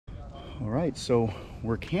All right, so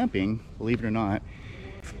we're camping, believe it or not.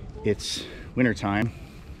 It's wintertime.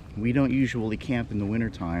 We don't usually camp in the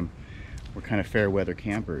wintertime. We're kind of fair weather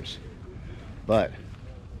campers. But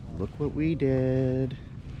look what we did.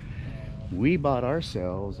 We bought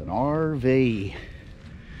ourselves an RV.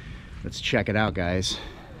 Let's check it out, guys.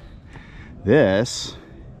 This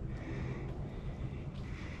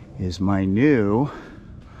is my new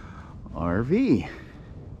RV.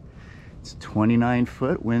 It's a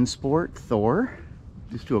 29-foot Windsport Thor.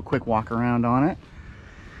 Just do a quick walk around on it.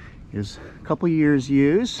 It's a couple years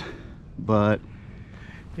used, but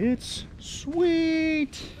it's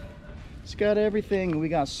sweet. It's got everything. We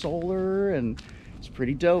got solar and it's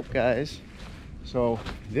pretty dope, guys. So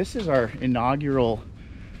this is our inaugural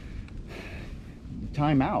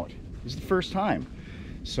time out. This is the first time.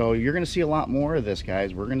 So you're gonna see a lot more of this,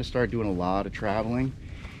 guys. We're gonna start doing a lot of traveling,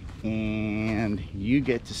 and you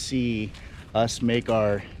get to see us make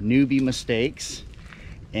our newbie mistakes,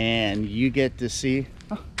 and you get to see,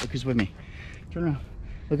 oh, look who's with me. Turn around.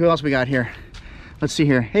 Look who else we got here. Let's see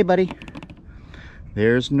here. Hey, buddy.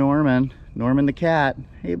 There's Norman. Norman the cat.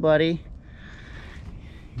 Hey, buddy.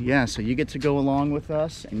 Yeah, so you get to go along with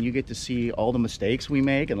us, and you get to see all the mistakes we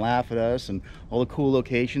make and laugh at us and all the cool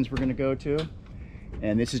locations we're gonna go to.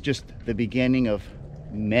 And this is just the beginning of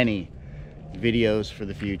many videos for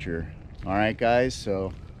the future. All right, guys,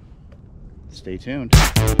 so stay tuned.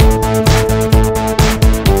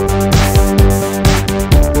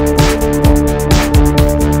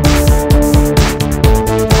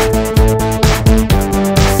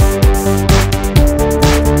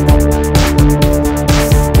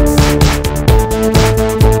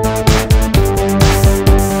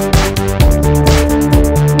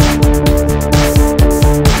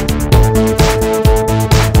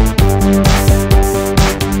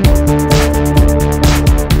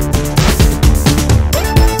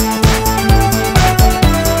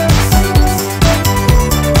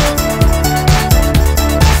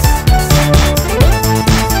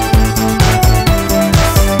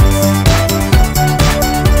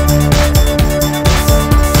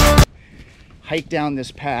 Hike down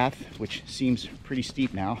this path, which seems pretty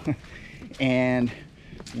steep now, and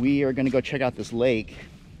we are going to go check out this lake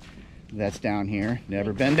that's down here.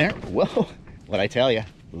 Never been there. Whoa, what'd I tell you?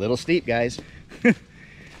 A little steep, guys.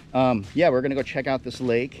 Yeah, we're going to go check out this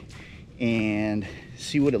lake and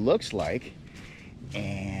see what it looks like,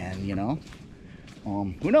 and you know,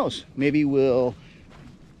 who knows, maybe we'll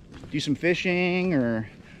do some fishing or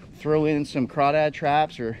throw in some crawdad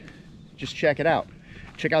traps or just check it out.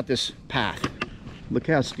 Check out this path. Look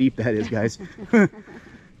how steep that is, guys.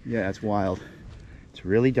 Yeah, it's wild. It's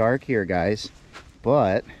really dark here, guys,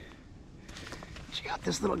 but check out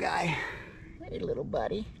this little guy. Hey, little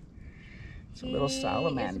buddy. It's a little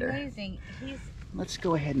salamander. He's amazing. Let's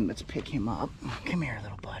go ahead and let's pick him up. Come here,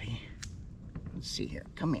 little buddy. Let's see here.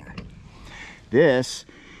 Come here. This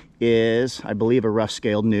is, I believe, a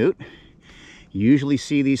rough-scaled newt. You usually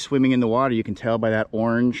see these swimming in the water. You can tell by that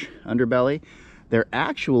orange underbelly. They're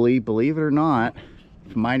actually, believe it or not,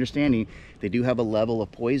 from my understanding, they do have a level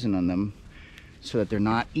of poison on them so that they're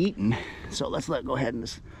not eaten. So let's go ahead and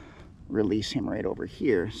just release him right over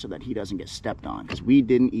here so that he doesn't get stepped on, because we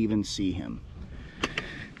didn't even see him.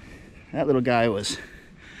 That little guy was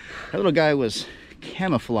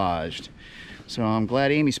camouflaged. So I'm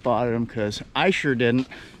glad Amy spotted him, because I sure didn't.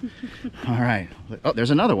 All right. Oh,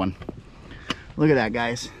 there's another one. Look at that,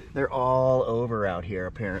 guys. They're all over out here,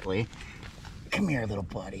 apparently. Come here, little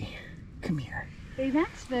buddy. Come here. They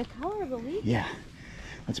match the color of the leaf. Yeah.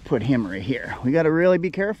 Let's put him right here. We got to really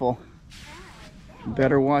be careful.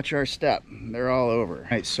 Better watch our step. They're all over. All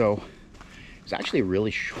right, so it's actually a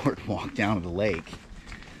really short walk down to the lake.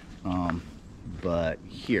 But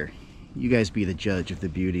here, you guys be the judge of the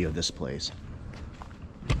beauty of this place.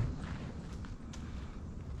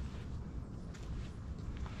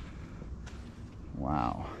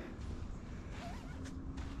 Wow.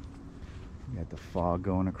 You got the fog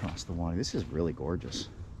going across the water. This is really gorgeous.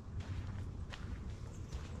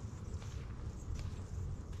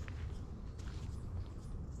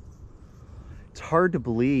 It's hard to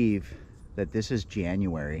believe that this is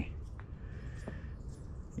January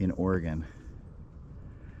in Oregon,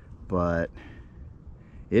 but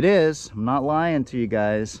it is. I'm not lying to you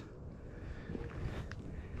guys.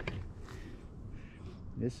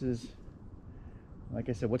 This is, like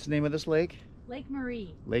I said, what's the name of this lake? Lake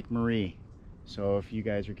Marie. Lake Marie. So if you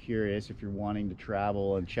guys are curious, if you're wanting to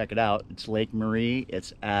travel and check it out, it's Lake Marie.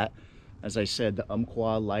 It's at, as I said, the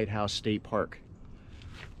Umpqua Lighthouse State Park.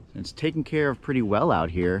 It's taken care of pretty well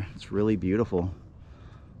out here. It's really beautiful.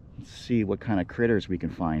 Let's see what kind of critters we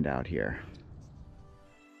can find out here.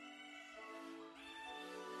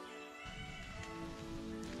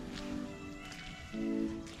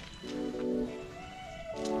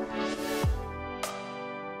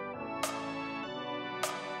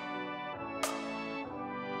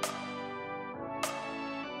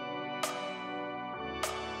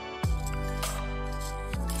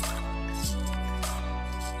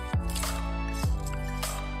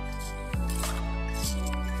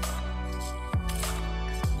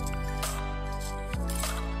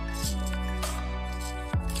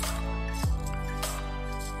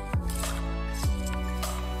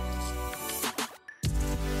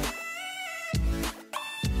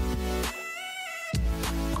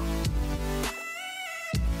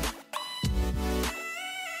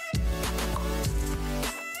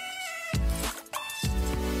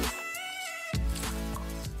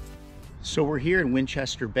 So we're here in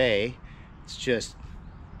Winchester Bay. It's just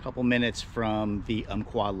a couple minutes from the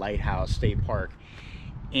Umpqua Lighthouse State Park.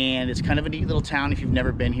 And it's kind of a neat little town if you've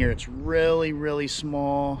never been here. It's really, really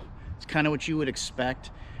small. It's kind of what you would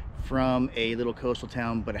expect from a little coastal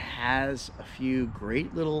town, but it has a few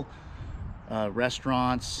great little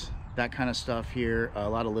restaurants, that kind of stuff here. A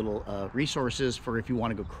lot of little resources for if you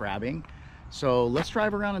want to go crabbing. So let's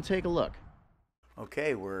drive around and take a look.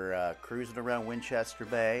 Okay, we're cruising around Winchester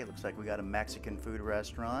Bay. Looks like we got a Mexican food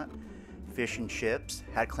restaurant. Fish and chips.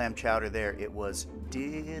 Had clam chowder there. It was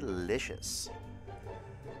delicious.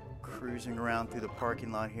 Cruising around through the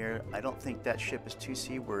parking lot here. I don't think that ship is too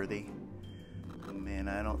seaworthy. Man,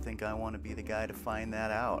 I don't think I want to be the guy to find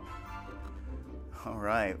that out. All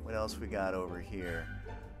right, what else we got over here?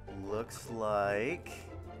 Looks like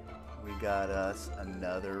we got us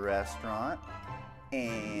another restaurant.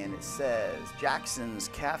 And it says Jackson's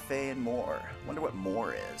Cafe and More. Wonder what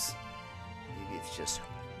more is. Maybe it's just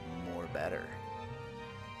more better.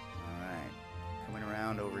 All right, coming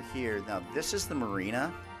around over here. Now this is the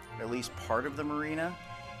marina, or at least part of the marina.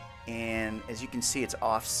 And as you can see, it's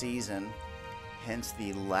off season, hence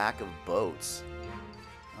the lack of boats.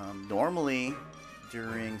 Normally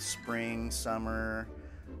during spring, summer,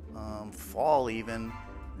 fall even,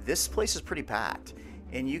 this place is pretty packed.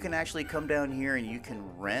 And you can actually come down here and you can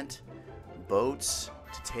rent boats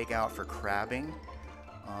to take out for crabbing.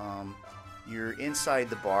 You're inside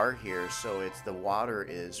the bar here, so the water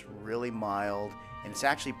is really mild, and it's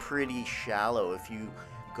actually pretty shallow. If you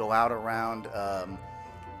go out around,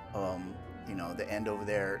 you know, the end over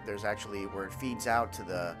there, there's actually where it feeds out to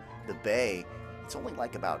the bay. It's only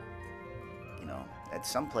like about, you know, at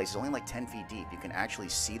some places only like 10 feet deep. You can actually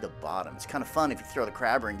see the bottom. It's kind of fun if you throw the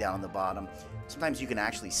crab ring down on the bottom. Sometimes you can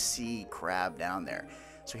actually see crab down there.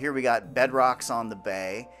 So here we got bedrocks on the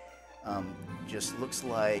bay. Just looks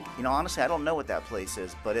like, you know, honestly, I don't know what that place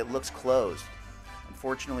is, but it looks closed.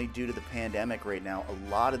 Unfortunately, due to the pandemic right now, a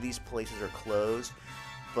lot of these places are closed.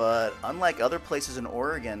 But unlike other places in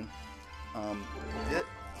Oregon,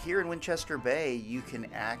 here in Winchester Bay, you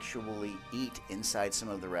can actually eat inside some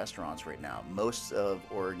of the restaurants right now. Most of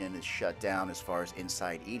Oregon is shut down as far as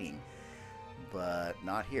inside eating, but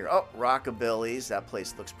not here. Oh, Rockabilly's. That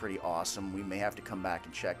place looks pretty awesome. We may have to come back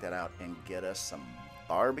and check that out and get us some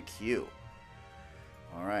barbecue.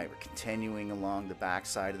 All right, we're continuing along the back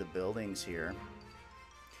side of the buildings here.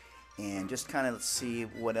 And just kind of see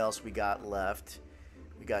what else we got left.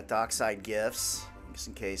 We got dockside gifts, just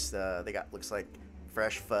in case they got, looks like,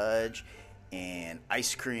 fresh fudge and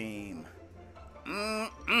ice cream.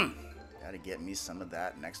 Gotta get me some of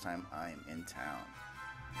that next time I'm in town.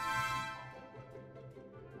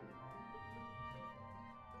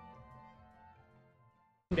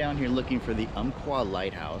 I'm down here looking for the Umpqua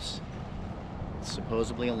Lighthouse. It's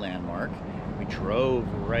supposedly a landmark. We drove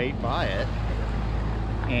right by it,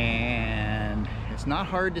 and it's not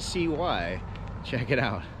hard to see why. Check it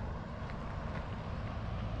out.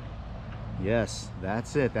 Yes,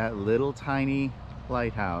 that's it, that little tiny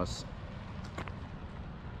lighthouse.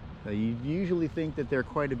 You usually think that they're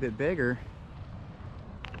quite a bit bigger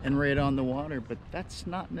and right on the water, but that's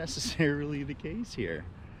not necessarily the case here.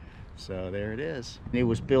 So there it is. It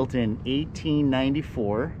was built in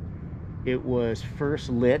 1894. It was first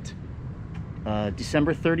lit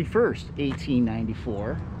December 31st,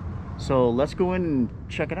 1894. So let's go in and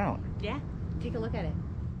check it out. Yeah, take a look at it.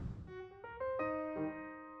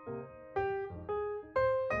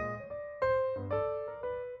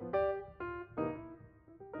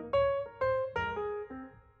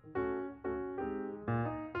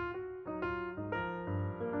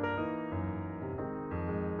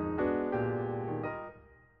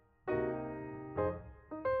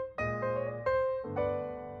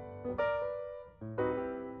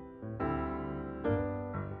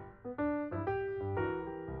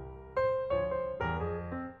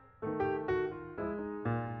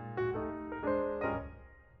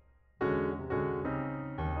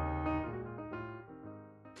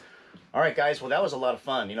 All right, guys, well, that was a lot of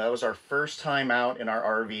fun. You know, that was our first time out in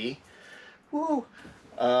our RV. Woo!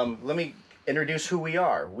 Let me introduce who we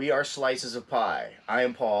are. We are Slices of Pie. I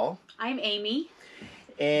am Paul. I'm Amy.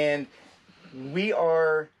 And we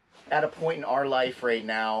are at a point in our life right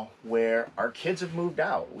now where our kids have moved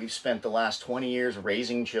out. We've spent the last 20 years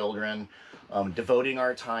raising children, devoting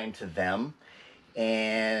our time to them.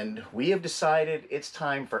 And we have decided it's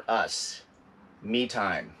time for us. Me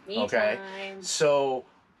time. Me time. So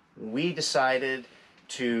we decided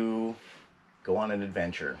to go on an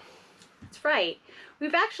adventure. That's right.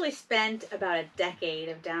 We've actually spent about a decade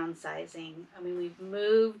of downsizing. I mean, we've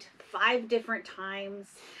moved 5 different times,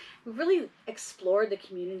 we've really explored the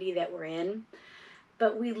community that we're in.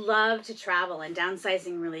 But we love to travel, and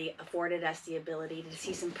downsizing really afforded us the ability to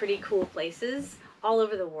see some pretty cool places all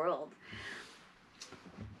over the world.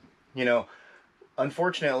 You know,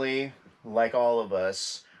 unfortunately, like all of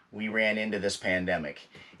us, we ran into this pandemic.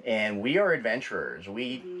 And we are adventurers.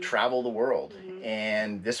 We travel the world.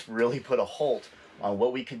 And this really put a halt on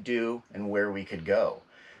what we could do and where we could go.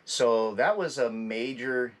 So that was a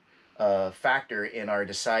major factor in our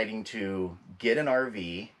deciding to get an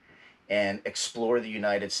RV and explore the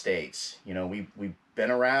United States. You know, we've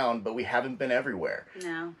been around, but we haven't been everywhere.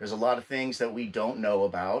 No. There's a lot of things that we don't know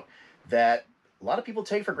about that a lot of people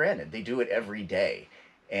take for granted. They do it every day.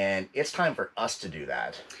 And it's time for us to do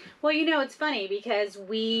that. Well, you know, it's funny because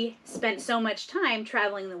we spent so much time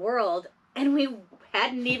traveling the world and we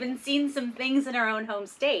hadn't even seen some things in our own home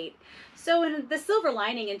state. So in the silver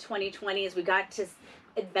lining in 2020 is we got to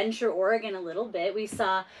adventure Oregon a little bit. We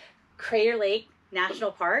saw Crater Lake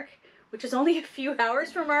National Park, which was only a few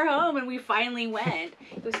hours from our home, and we finally went.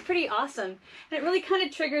 It was pretty awesome. And it really kind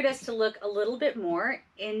of triggered us to look a little bit more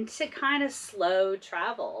into kind of slow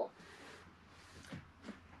travel.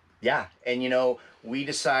 Yeah, and you know, we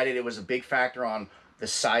decided it was a big factor on the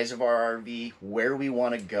size of our RV, where we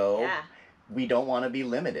want to go. Yeah. We don't want to be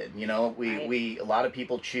limited. You know, a lot of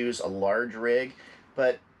people choose a large rig,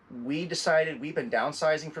 but we decided we've been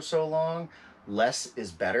downsizing for so long, less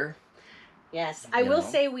is better. Yes, I will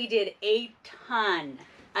say we did a ton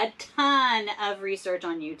of research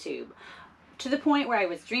on YouTube, to the point where I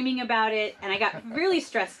was dreaming about it and I got really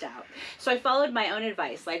stressed out. So I followed my own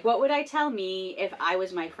advice, like what would I tell me if I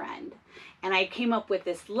was my friend? And I came up with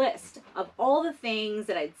this list of all the things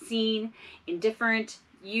that I'd seen in different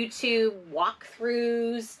YouTube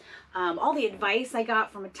walkthroughs, all the advice I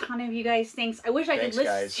got from a ton of you guys. Thanks. I wish I could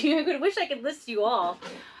list you. I wish I could list you all.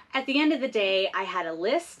 At the end of the day, I had a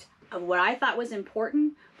list of what I thought was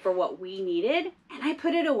important for what we needed, and I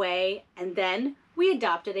put it away, and then we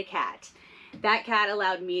adopted a cat. That cat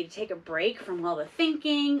allowed me to take a break from all the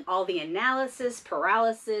thinking, all the analysis,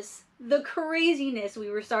 paralysis, the craziness we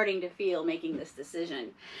were starting to feel making this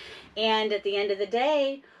decision. And at the end of the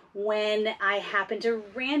day, when I happened to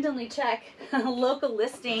randomly check a local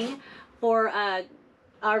listing for a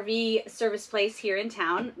RV service place here in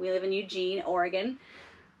town, we live in Eugene, Oregon,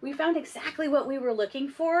 we found exactly what we were looking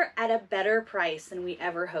for at a better price than we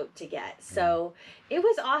ever hoped to get. So it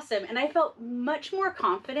was awesome. And I felt much more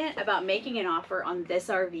confident about making an offer on this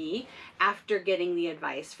RV after getting the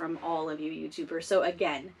advice from all of you YouTubers. So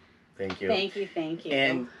again, thank you. Thank you. Thank you.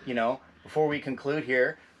 And, you know, before we conclude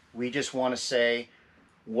here, we just want to say,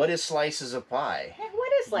 what is slices of pie?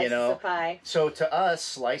 What is slices of pie? So to us,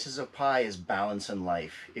 slices of pie is balance in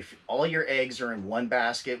life. If all your eggs are in one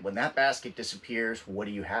basket, when that basket disappears, what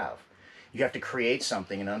do you have? You have to create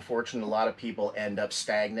something, and unfortunately, a lot of people end up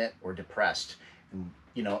stagnant or depressed. And,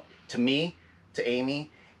 you know, to me, to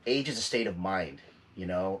Amy, age is a state of mind. You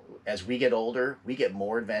know, as we get older, we get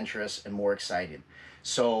more adventurous and more excited.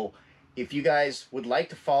 So if you guys would like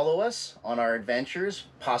to follow us on our adventures,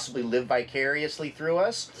 possibly live vicariously through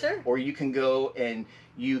us, sure. Or you can go and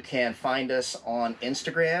you can find us on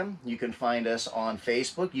Instagram, you can find us on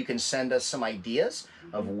Facebook, you can send us some ideas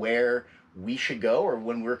of where we should go, or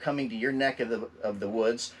when we're coming to your neck of the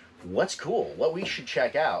woods, what's cool, what we should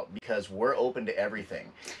check out, because we're open to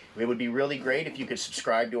everything. It would be really great if you could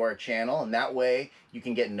subscribe to our channel, and that way you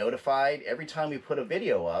can get notified every time we put a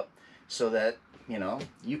video up, so that you know,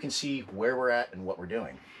 you can see where we're at and what we're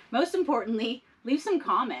doing. Most importantly, leave some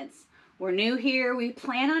comments. We're new here. We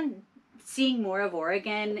plan on seeing more of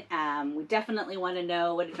Oregon. We definitely want to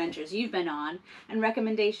know what adventures you've been on and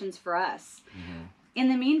recommendations for us. In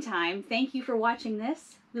the meantime, thank you for watching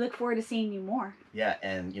this. We look forward to seeing you more. Yeah,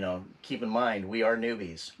 and you know, keep in mind, we are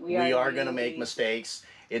newbies. We are going to make mistakes.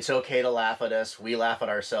 It's okay to laugh at us. We laugh at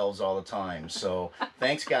ourselves all the time. So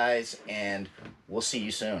thanks, guys, and we'll see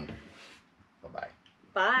you soon. Bye.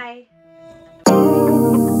 Bye.